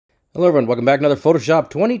Hello everyone, welcome back to another Photoshop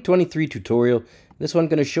 2023 tutorial. This one I'm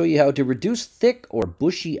going to show you how to reduce thick or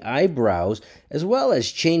bushy eyebrows, as well as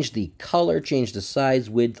change the color, change the size,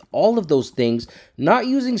 width, all of those things, not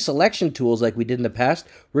using selection tools like we did in the past.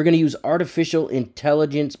 We're going to use artificial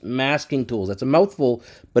intelligence masking tools. That's a mouthful,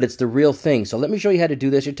 but it's the real thing. So let me show you how to do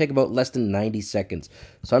this. It'll take about less than 90 seconds.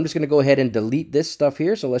 So I'm just going to go ahead and delete this stuff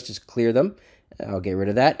here. So let's just clear them. I'll get rid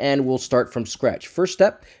of that, and we'll start from scratch. First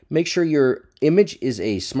step, make sure your image is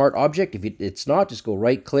a smart object. If it's not, just go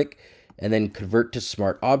right click and then convert to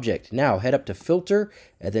smart object. Now head up to filter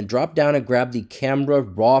and then drop down and grab the camera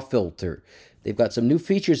raw filter. They've got some new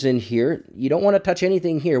features in here. You don't want to touch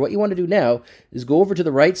anything here. What you want to do now is go over to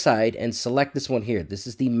the right side and select this one here. This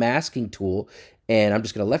is the masking tool, and I'm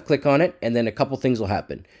just going to left click on it, and then a couple things will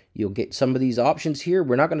happen. You'll get some of these options here.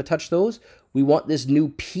 We're not going to touch those. We want this new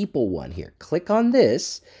people one here. Click on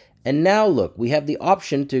this, and now look, we have the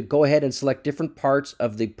option to go ahead and select different parts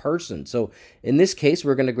of the person. So in this case,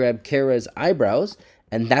 we're going to grab Kara's eyebrows,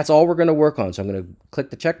 and that's all we're going to work on. So I'm going to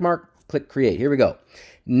click the check mark, click create. Here we go.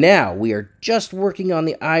 Now we are just working on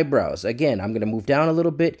the eyebrows. Again, I'm going to move down a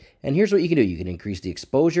little bit, and here's what you can do. You can increase the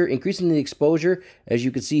exposure. Increasing the exposure, as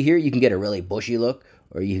you can see here, you can get a really bushy look,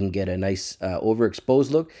 or you can get a nice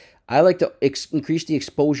overexposed look. I like to increase the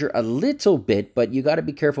exposure a little bit, but you got to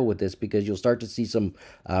be careful with this because you'll start to see some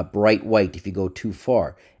bright white if you go too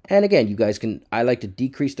far. And again, you guys can, I like to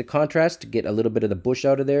decrease the contrast to get a little bit of the bush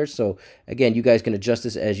out of there. So again, you guys can adjust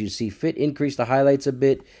this as you see fit. Increase the highlights a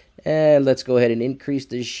bit. And let's go ahead and increase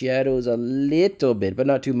the shadows a little bit, but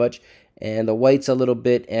not too much. And the whites a little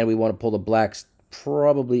bit. And we want to pull the blacks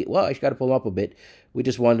probably, well, I got to pull them up a bit. We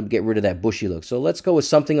just wanted to get rid of that bushy look. So let's go with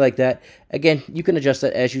something like that. Again, you can adjust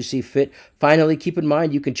that as you see fit. Finally, keep in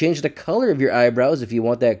mind, you can change the color of your eyebrows if you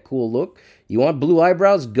want that cool look. You want blue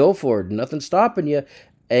eyebrows? Go for it. Nothing's stopping you.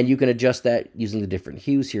 And you can adjust that using the different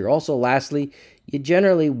hues here. Also, lastly, you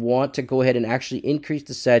generally want to go ahead and actually increase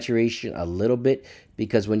the saturation a little bit,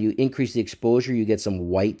 because when you increase the exposure, you get some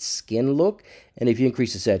white skin look. And if you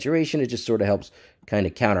increase the saturation, it just sort of helps kind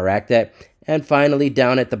of counteract that. And finally,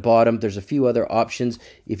 down at the bottom, there's a few other options.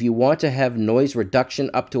 If you want to have noise reduction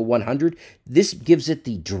up to 100, this gives it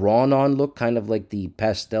the drawn-on look, kind of like the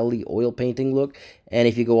pastel-y oil painting look. And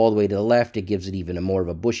if you go all the way to the left, it gives it even a more of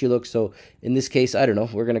a bushy look. So in this case, I don't know,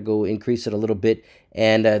 we're going to go increase it a little bit.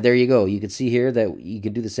 And there you go. You can see here that you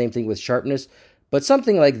can do the same thing with sharpness. But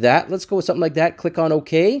something like that, let's go with something like that. Click on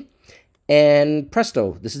OK. And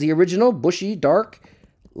presto, this is the original, bushy, dark,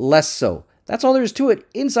 less so. That's all there is to it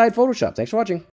inside Photoshop. Thanks for watching.